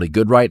feels really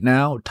good right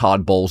now.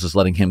 Todd Bowles is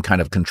letting him kind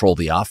of control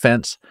the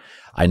offense.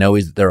 I know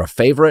they're a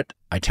favorite.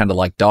 I tend to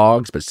like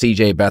dogs, but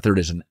CJ Beathard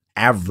is an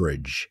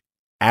average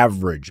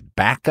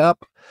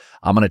backup.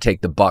 I'm going to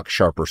take the Bucs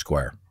sharp or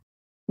square.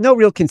 No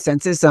real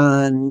consensus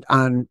on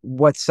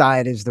what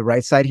side is the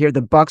right side here.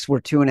 The Bucs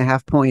were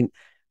 2.5 point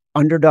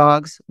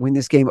underdogs when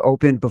this game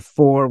opened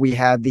before we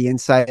had the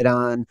insight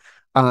on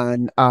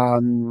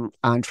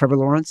Trevor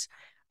Lawrence.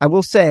 I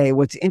will say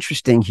what's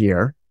interesting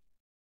here,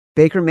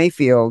 Baker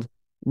Mayfield,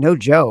 no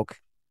joke,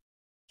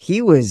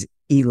 he was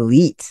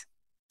elite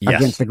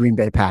against the Green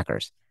Bay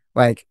Packers.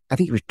 Like, I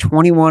think he was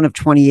 21 of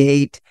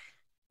 28,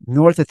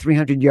 north of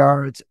 300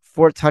 yards,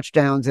 4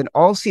 touchdowns, and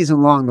all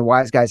season long, the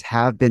wise guys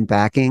have been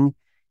backing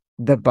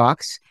the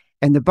Bucs.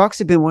 And the Bucs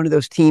have been one of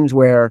those teams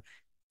where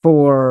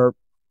for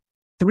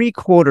 3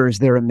 quarters,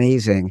 they're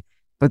amazing,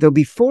 but there'll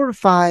be 4 or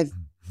 5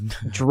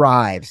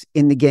 drives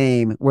in the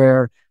game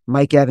where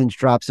Mike Evans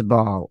drops a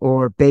ball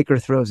or Baker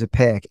throws a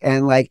pick.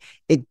 And like,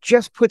 it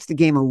just puts the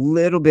game a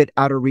little bit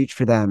out of reach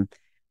for them,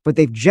 but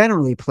they've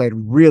generally played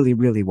really,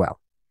 really well.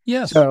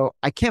 Yes. So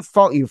I can't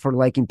fault you for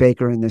liking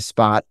Baker in this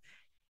spot.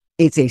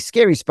 It's a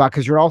scary spot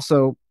because you're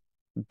also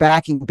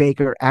backing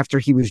Baker after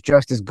he was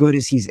just as good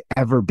as he's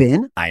ever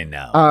been. I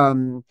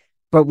know.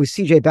 But with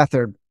CJ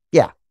Beathard,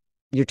 yeah,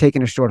 you're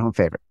taking a short home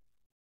favorite.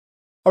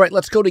 All right,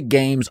 let's go to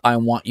games I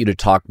want you to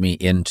talk me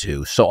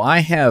into. So I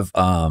have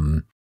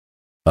 2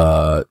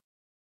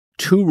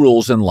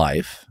 rules in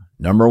life.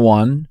 Number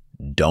 1,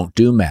 don't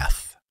do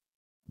meth.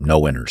 No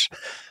winners.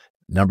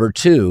 Number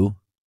 2,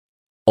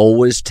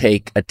 always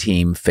take a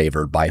team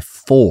favored by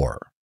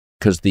 4,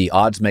 because the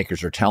odds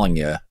makers are telling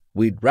you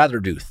we'd rather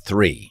do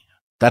 3.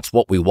 That's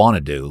what we want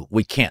to do.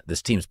 We can't.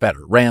 This team's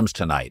better. Rams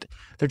tonight,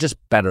 they're just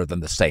better than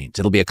the Saints.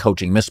 It'll be a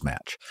coaching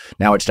mismatch.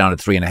 Now it's down to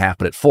 3.5,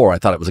 but at 4, I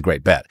thought it was a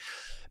great bet.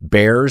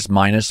 Bears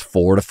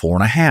 -4 to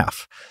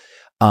 4.5.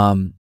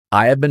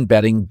 I have been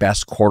betting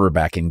best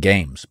quarterback in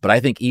games, but I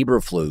think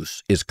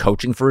Eberflus is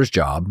coaching for his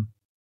job.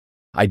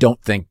 I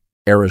don't think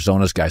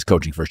Arizona's guy's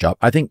coaching for his job.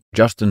 I think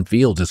Justin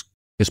Fields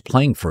is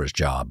playing for his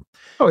job.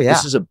 Oh yeah.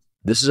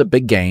 This is a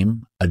big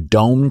game, a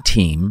dome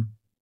team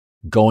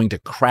going to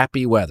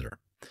crappy weather.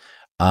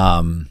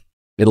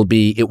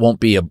 It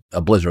won't be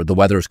a blizzard. The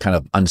weather is kind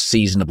of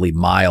unseasonably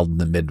mild in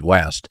the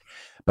Midwest,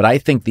 but I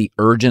think the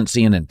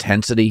urgency and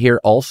intensity here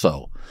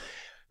also.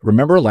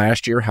 Remember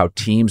last year how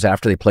teams,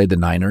 after they played the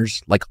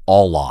Niners, like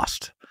all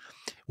lost.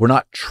 We're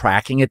not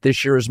tracking it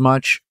this year as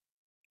much,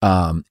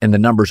 and the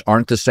numbers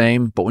aren't the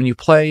same. But when you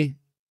play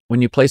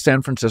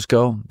San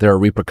Francisco, there are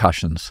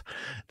repercussions.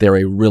 They're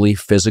a really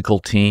physical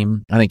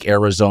team. I think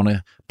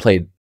Arizona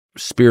played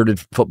spirited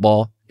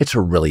football. It's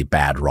a really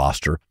bad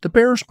roster. The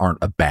Bears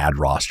aren't a bad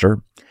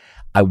roster.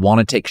 I want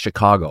to take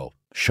Chicago,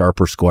 sharp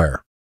or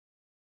square.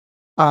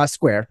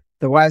 Square.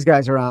 The wise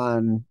guys are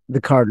on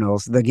the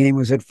Cardinals. The game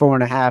was at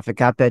 4.5. It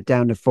got bet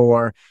down to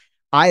 4.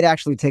 I'd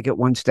actually take it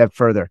one step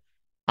further.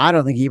 I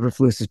don't think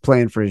Eberflus is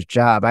playing for his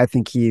job. I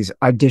think he's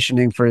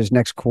auditioning for his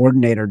next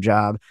coordinator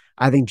job.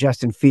 I think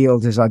Justin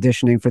Fields is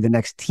auditioning for the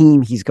next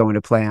team he's going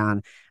to play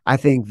on. I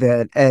think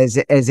that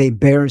as a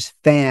Bears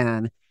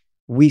fan,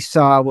 we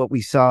saw what we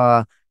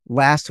saw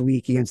last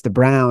week against the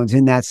Browns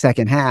in that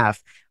second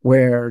half,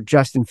 where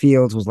Justin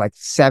Fields was like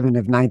 7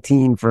 of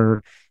 19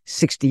 for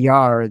 60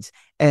 yards,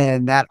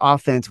 and that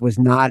offense was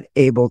not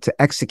able to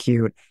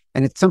execute.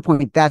 And at some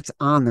point, that's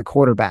on the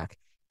quarterback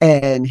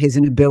and his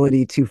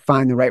inability to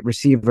find the right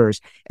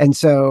receivers. And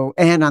on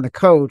the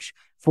coach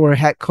for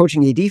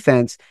coaching a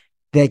defense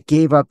that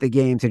gave up the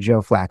game to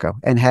Joe Flacco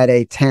and had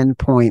a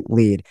 10-point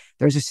lead.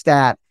 There's a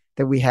stat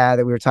that we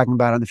were talking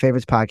about on the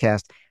Favorites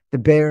podcast. The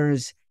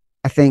Bears,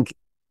 I think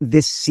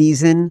this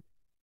season,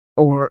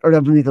 or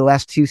maybe the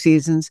last 2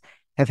 seasons,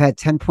 have had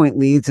 10-point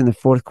leads in the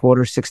fourth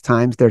quarter 6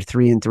 times. They're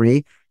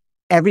 3-3.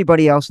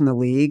 Everybody else in the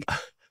league,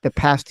 the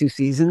past 2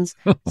 seasons,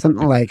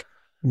 something like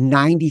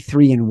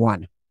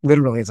 93-1.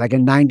 Literally, it's like a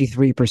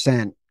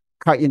 93%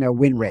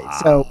 win rate. Wow.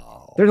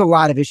 So there's a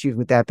lot of issues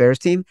with that Bears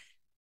team.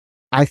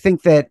 I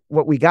think that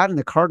what we got in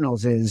the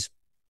Cardinals is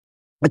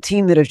a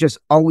team that is just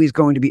always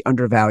going to be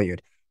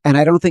undervalued. And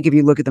I don't think if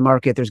you look at the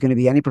market, there's going to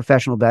be any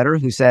professional bettor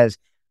who says,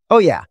 oh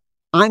yeah,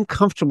 I'm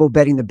comfortable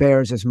betting the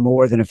Bears as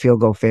more than a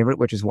field goal favorite,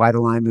 which is why the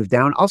line moved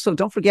down. Also,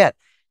 don't forget,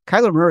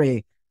 Kyler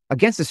Murray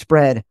against the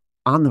spread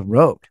on the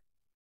road,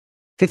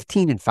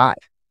 15-5.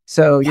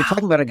 So you're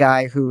talking about a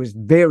guy who is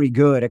very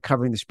good at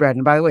covering the spread.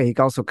 And by the way, he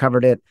also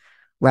covered it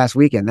last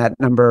weekend. That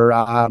number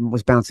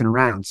was bouncing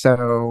around.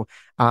 So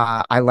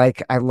I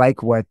like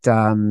what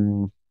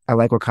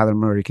Kyler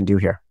Murray can do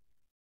here.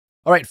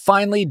 All right,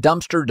 finally,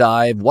 dumpster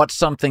dive. What's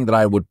something that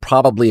I would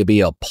probably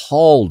be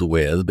appalled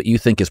with, but you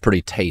think is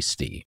pretty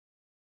tasty?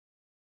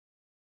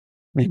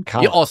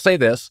 I'll say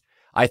this.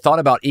 I thought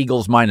about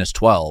Eagles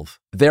 -12.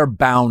 They're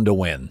bound to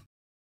win.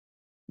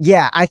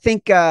 Yeah, I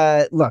think,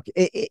 look,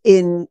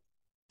 in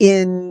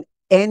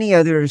any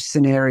other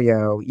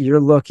scenario,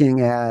 you're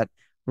looking at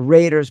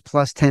Raiders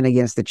 +10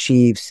 against the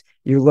Chiefs.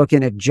 You're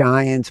looking at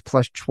Giants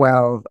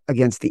 +12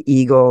 against the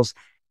Eagles.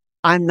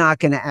 I'm not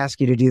going to ask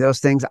you to do those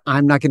things.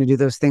 I'm not going to do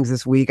those things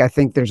this week. I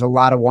think there's a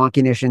lot of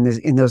wonkiness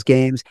in those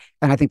games.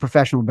 And I think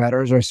professional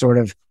bettors are sort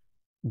of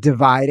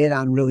divided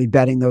on really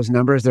betting those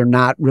numbers. They're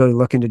not really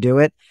looking to do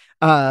it.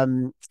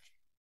 Can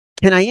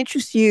I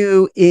interest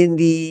you in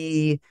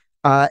the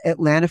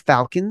Atlanta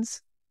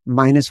Falcons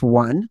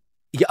 -1?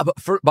 Yeah,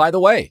 but by the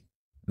way,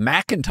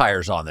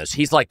 McIntyre's on this.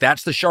 He's like,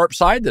 that's the sharp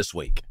side this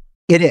week.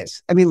 It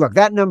is. I mean, look,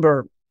 that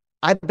number,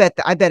 I bet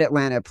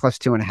Atlanta at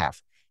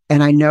 +2.5.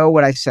 And I know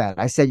what I said.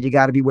 I said you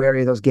got to be wary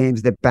of those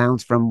games that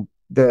bounce from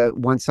the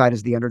one side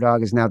as the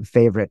underdog is now the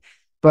favorite.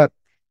 But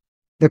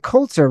the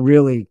Colts are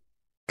really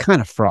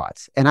kind of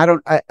frauds. And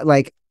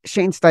like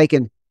Shane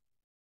Steichen,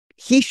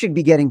 he should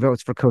be getting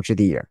votes for Coach of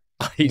the Year.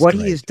 What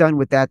he has done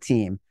with that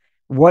team,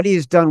 what he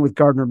has done with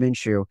Gardner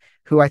Minshew,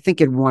 who I think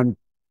had won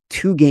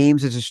 2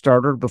 games as a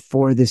starter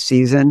before this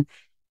season.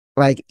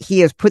 Like, he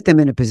has put them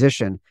in a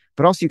position.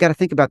 But also you got to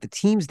think about the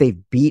teams they've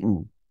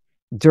beaten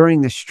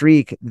during the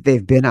streak that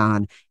they've been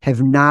on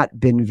have not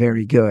been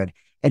very good.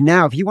 And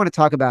now if you want to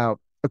talk about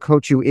a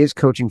coach who is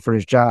coaching for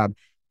his job,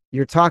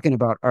 you're talking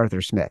about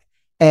Arthur Smith.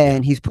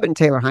 And he's putting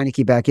Taylor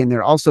Heineke back in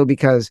there also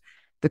because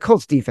the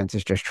Colts defense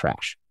is just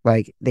trash.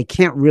 Like, they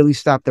can't really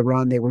stop the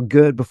run. They were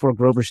good before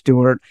Grover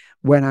Stewart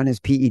went on his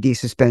PED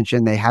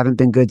suspension. They haven't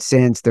been good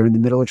since. They're in the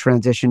middle of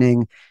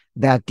transitioning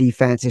that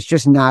defense. It's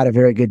just not a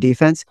very good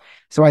defense.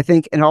 So I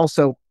think, and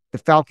also the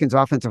Falcons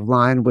offensive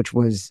line, which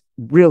was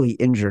really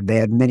injured. They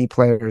had many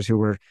players who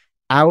were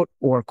out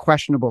or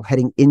questionable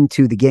heading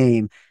into the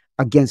game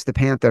against the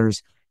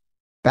Panthers.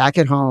 Back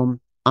at home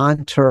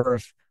on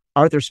turf,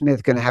 Arthur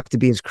Smith going to have to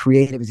be as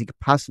creative as he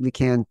possibly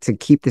can to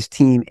keep this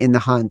team in the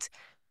hunt.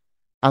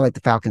 I like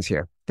the Falcons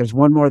here. There's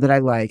one more that I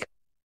like.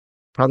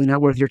 Probably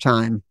not worth your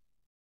time.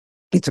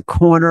 It's a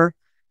corner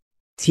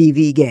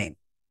TV game.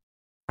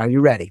 Are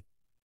you ready?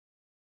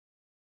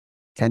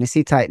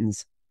 Tennessee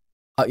Titans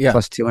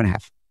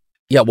 +2.5.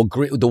 Yeah, well,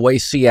 the way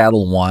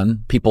Seattle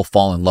won, people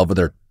fall in love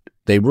with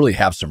they really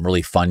have some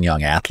really fun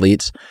young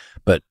athletes,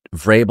 but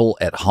Vrabel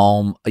at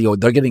home,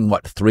 they're getting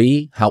what,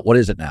 3? What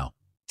is it now?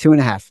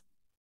 2.5.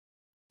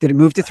 Did it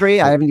move to 3?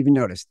 I haven't even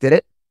noticed. Did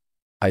it?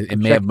 It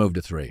may have moved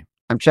to 3.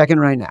 I'm checking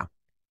right now.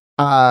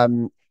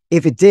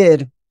 If it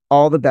did,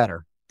 all the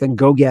better. Then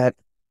go get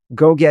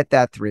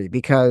that 3,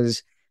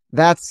 because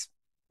that's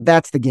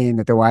the game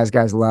that the wise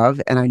guys love.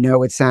 And I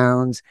know it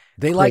sounds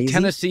they crazy. Like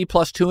Tennessee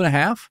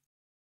 +2.5.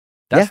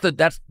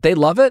 They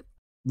love it.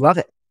 Love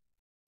it.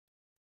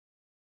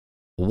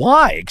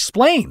 Why?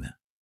 Explain.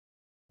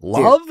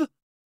 Love? Dude,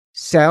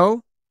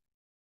 sell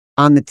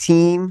on the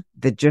team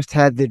that just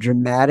had the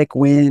dramatic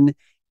win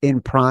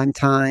in prime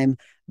time,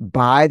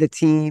 buy the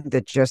team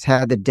that just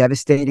had the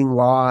devastating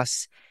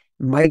loss.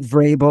 Mike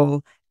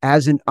Vrabel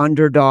as an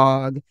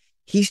underdog.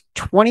 He's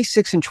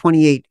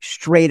 26-28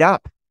 straight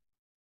up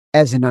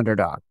as an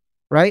underdog,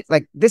 right?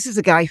 Like, this is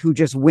a guy who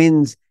just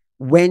wins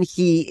when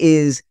he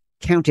is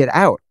counted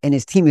out and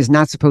his team is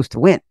not supposed to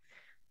win,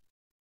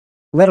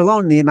 let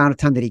alone the amount of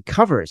time that he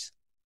covers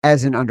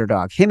as an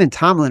underdog. Him and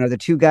Tomlin are the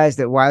 2 guys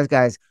that wise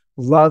guys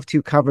love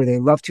to cover. They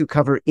love to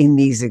cover in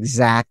these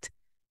exact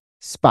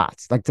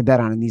spots, like to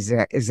bet on in these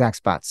exact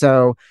spots.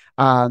 So,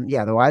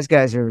 the wise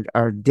guys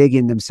are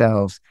digging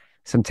themselves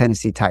some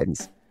Tennessee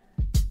Titans.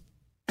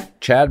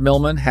 Chad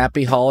Millman,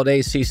 happy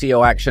holidays.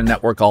 CCO Action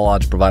Network, all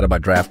odds provided by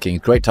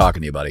DraftKings. Great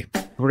talking to you, buddy.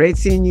 Great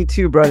seeing you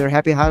too, brother.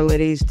 Happy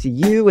holidays to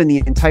you and the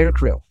entire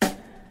crew.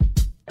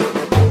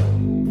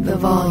 The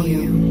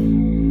volume.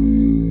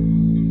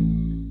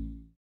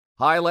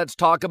 Hi, let's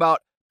talk about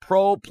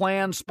Pro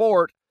Plan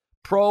Sport.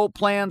 Pro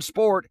Plan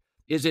Sport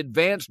is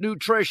advanced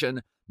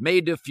nutrition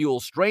made to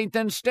fuel strength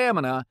and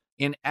stamina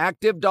in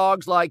active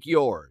dogs like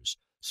yours.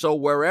 So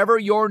wherever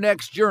your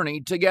next journey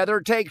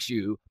together takes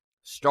you,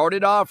 start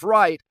it off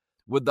right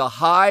with the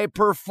high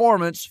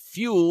performance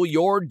fuel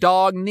your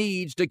dog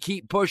needs to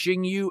keep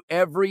pushing you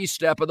every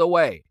step of the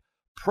way.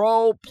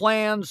 Pro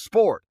Plan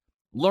Sport.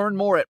 Learn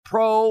more at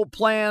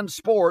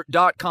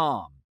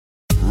ProPlansport.com.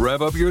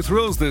 Rev up your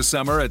thrills this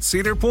summer at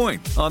Cedar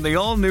Point on the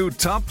all-new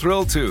Top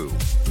Thrill 2.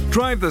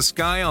 Drive the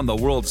sky on the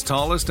world's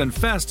tallest and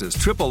fastest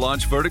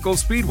triple-launch vertical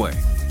speedway.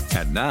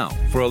 And now,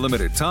 for a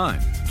limited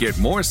time, get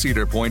more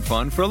Cedar Point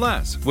fun for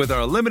less with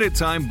our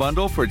limited-time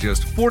bundle for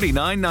just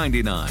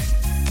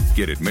 $49.99.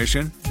 Get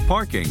admission,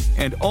 parking,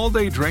 and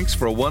all-day drinks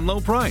for one low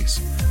price.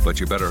 But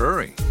you better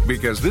hurry,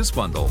 because this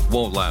bundle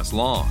won't last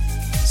long.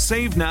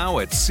 Save now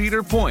at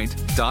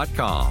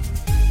cedarpoint.com.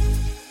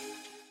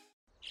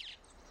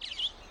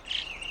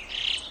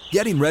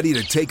 Getting ready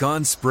to take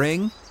on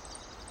spring?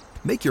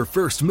 Make your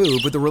first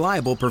move with the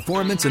reliable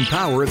performance and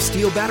power of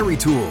Steel battery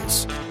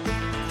tools.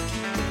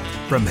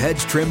 From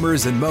hedge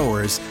trimmers and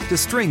mowers to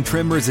string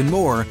trimmers and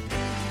more,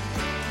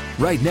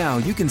 right now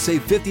you can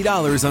save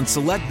 $50 on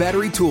select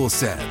battery tool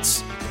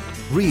sets.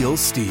 Real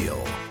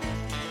Steel.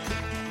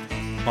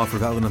 Offer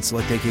valid on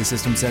select AK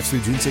system sets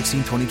through June 16,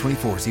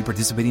 2024. See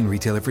participating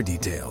retailer for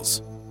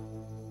details.